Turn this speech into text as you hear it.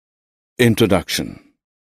Introduction.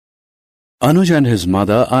 Anuj and his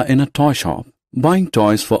mother are in a toy shop buying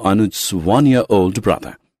toys for Anuj's 1-year-old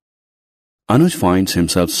brother. Anuj finds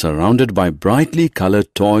himself surrounded by brightly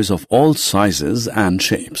colored toys of all sizes and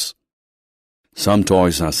shapes. Some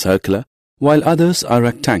toys are circular, while others are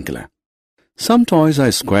rectangular. Some toys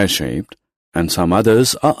are square-shaped, and some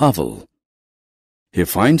others are oval. He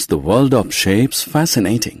finds the world of shapes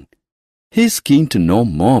fascinating. He is keen to know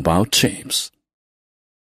more about shapes.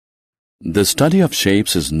 The study of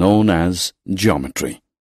shapes is known as geometry.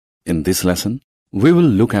 In this lesson, we will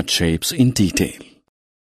look at shapes in detail.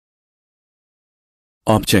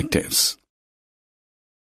 Objectives.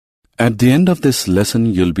 At the end of this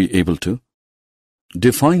lesson, you'll be able to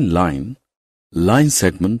define line, line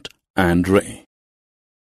segment, and ray.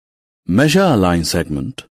 Measure a line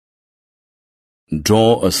segment.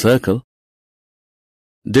 Draw a circle.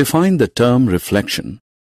 Define the term reflection.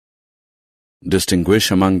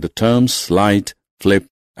 Distinguish among the terms slide, flip,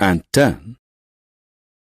 and turn.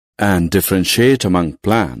 And differentiate among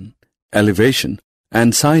plan, elevation,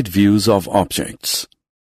 and side views of objects.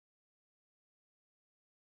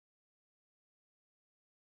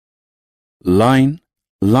 Line,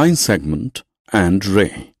 line segment, and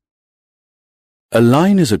ray. A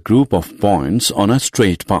line is a group of points on a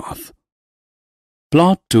straight path.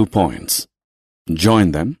 Plot 2 points.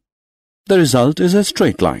 Join them. The result is a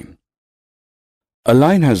straight line. A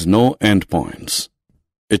line has no endpoints.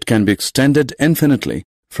 It can be extended infinitely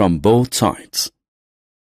from both sides.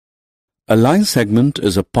 A line segment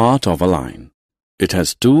is a part of a line. It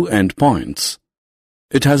has 2 endpoints.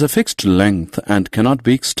 It has a fixed length and cannot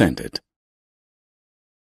be extended.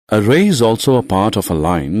 A ray is also a part of a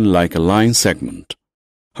line like a line segment.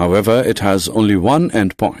 However, it has only one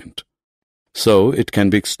endpoint, so it can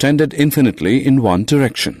be extended infinitely in one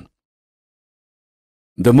direction.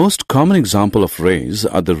 The most common example of rays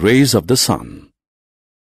are the rays of the sun.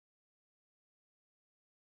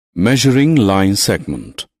 Measuring line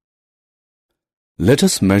segment. Let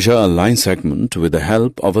us measure a line segment with the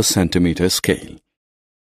help of a centimeter scale.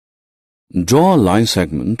 Draw a line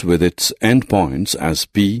segment with its endpoints as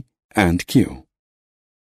P and Q.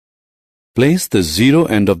 Place the zero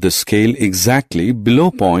end of the scale exactly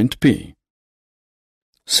below point P.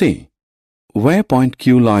 See where point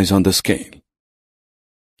Q lies on the scale.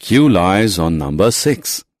 Q lies on number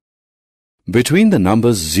 6. Between the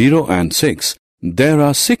numbers 0 and 6, there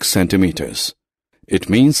are 6 centimeters. It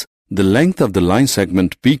means the length of the line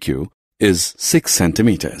segment PQ is 6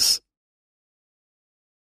 centimeters.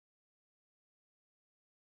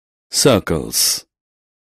 Circles.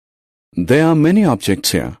 There are many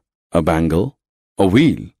objects here: a bangle, a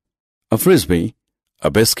wheel, a frisbee, a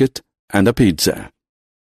biscuit, and a pizza.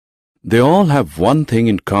 They all have one thing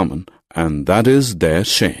in common, and that is their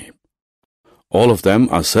shape. All of them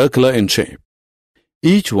are circular in shape.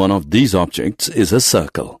 Each one of these objects is a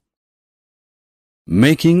circle.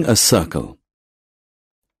 Making a circle.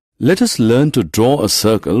 Let us learn to draw a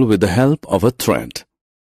circle with the help of a thread.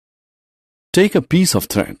 Take a piece of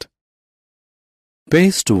thread.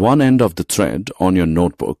 Paste one end of the thread on your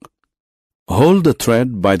notebook. Hold the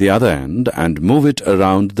thread by the other end and move it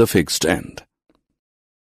around the fixed end.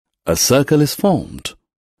 A circle is formed.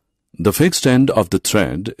 The fixed end of the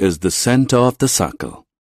thread is the center of the circle.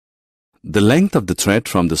 The length of the thread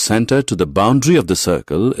from the center to the boundary of the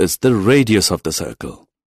circle is the radius of the circle.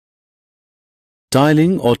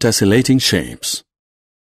 Tiling or tessellating shapes.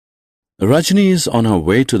 Rajni is on her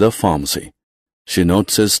way to the pharmacy. She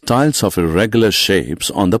notices tiles of irregular shapes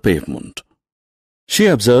on the pavement. She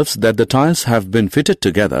observes that the tiles have been fitted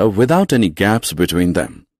together without any gaps between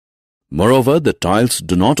them. Moreover, the tiles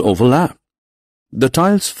do not overlap. The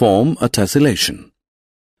tiles form a tessellation.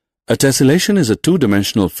 A tessellation is a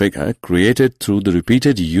two-dimensional figure created through the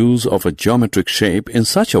repeated use of a geometric shape in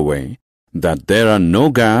such a way that there are no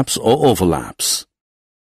gaps or overlaps.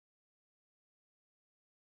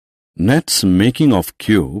 Nets making of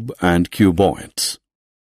cube and cuboids.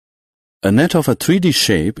 A net of a 3D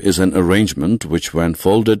shape is an arrangement which, when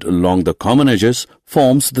folded along the common edges,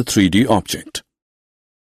 forms the 3D object.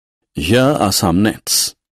 Here are some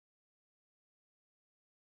nets.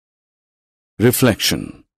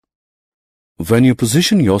 Reflection. When you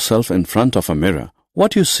position yourself in front of a mirror,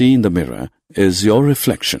 what you see in the mirror is your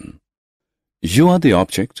reflection. You are the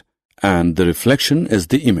object, and the reflection is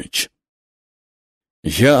the image.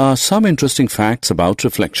 Here are some interesting facts about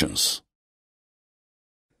reflections.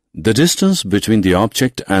 The distance between the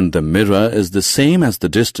object and the mirror is the same as the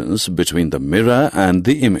distance between the mirror and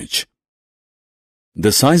the image.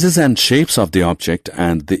 The sizes and shapes of the object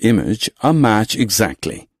and the image are matched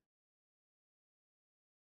exactly.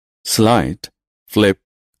 Slide, flip,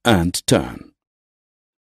 and turn.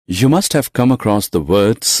 You must have come across the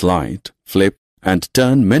words slide, flip, and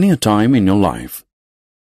turn many a time in your life.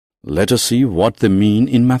 Let us see what they mean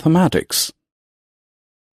in mathematics.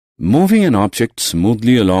 Moving an object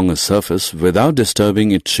smoothly along a surface without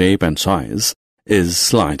disturbing its shape and size is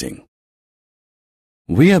sliding.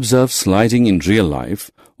 We observe sliding in real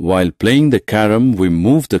life. While playing the carom, we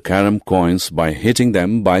move the carom coins by hitting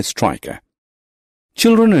them by striker.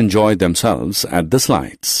 Children enjoy themselves at the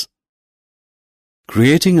slides.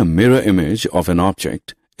 Creating a mirror image of an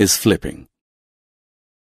object is flipping.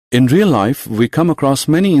 In real life, we come across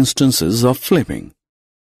many instances of flipping.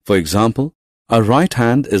 For example, our right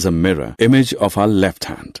hand is a mirror image of our left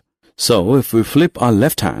hand. So, if we flip our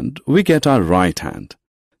left hand, we get our right hand.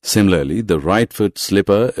 Similarly, the right foot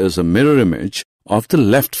slipper is a mirror image of the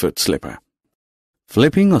left foot slipper.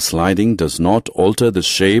 Flipping or sliding does not alter the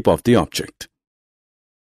shape of the object.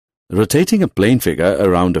 Rotating a plane figure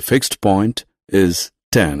around a fixed point is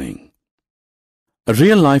turning. A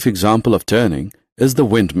real-life example of turning is the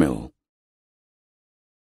windmill.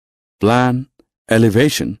 Plan,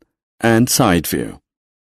 elevation, and side view.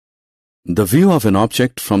 The view of an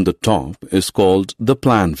object from the top is called the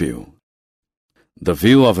plan view. The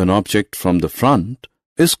view of an object from the front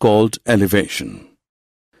is called elevation.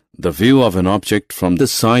 The view of an object from the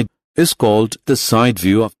side is called the side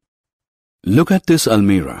view of. Look at this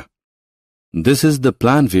almirah. This is the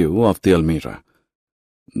plan view of the almirah.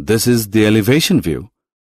 This is the elevation view,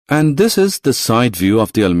 and this is the side view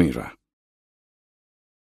of the almirah.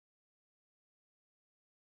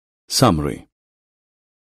 Summary.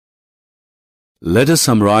 Let us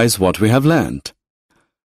summarize what we have learned.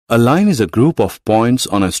 A line is a group of points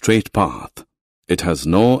on a straight path. It has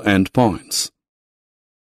no end points.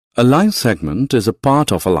 A line segment is a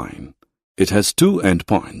part of a line. It has two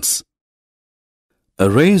endpoints. A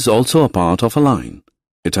ray is also a part of a line.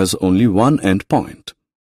 It has only one endpoint.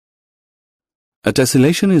 A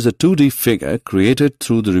tessellation is a 2D figure created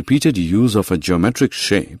through the repeated use of a geometric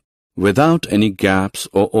shape without any gaps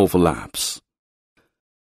or overlaps.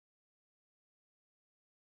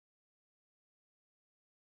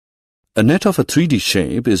 A net of a 3D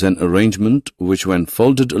shape is an arrangement which, when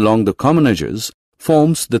folded along the common edges,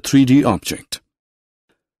 forms the 3D object.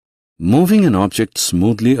 Moving an object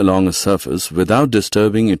smoothly along a surface without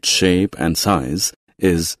disturbing its shape and size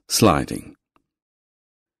is sliding.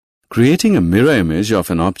 Creating a mirror image of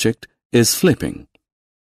an object is flipping.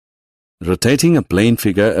 Rotating a plane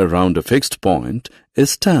figure around a fixed point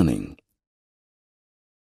is turning.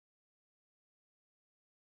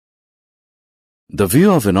 The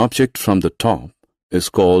view of an object from the top is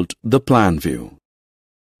called the plan view.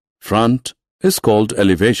 Front is called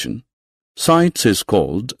elevation. Sides is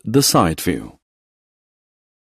called the side view.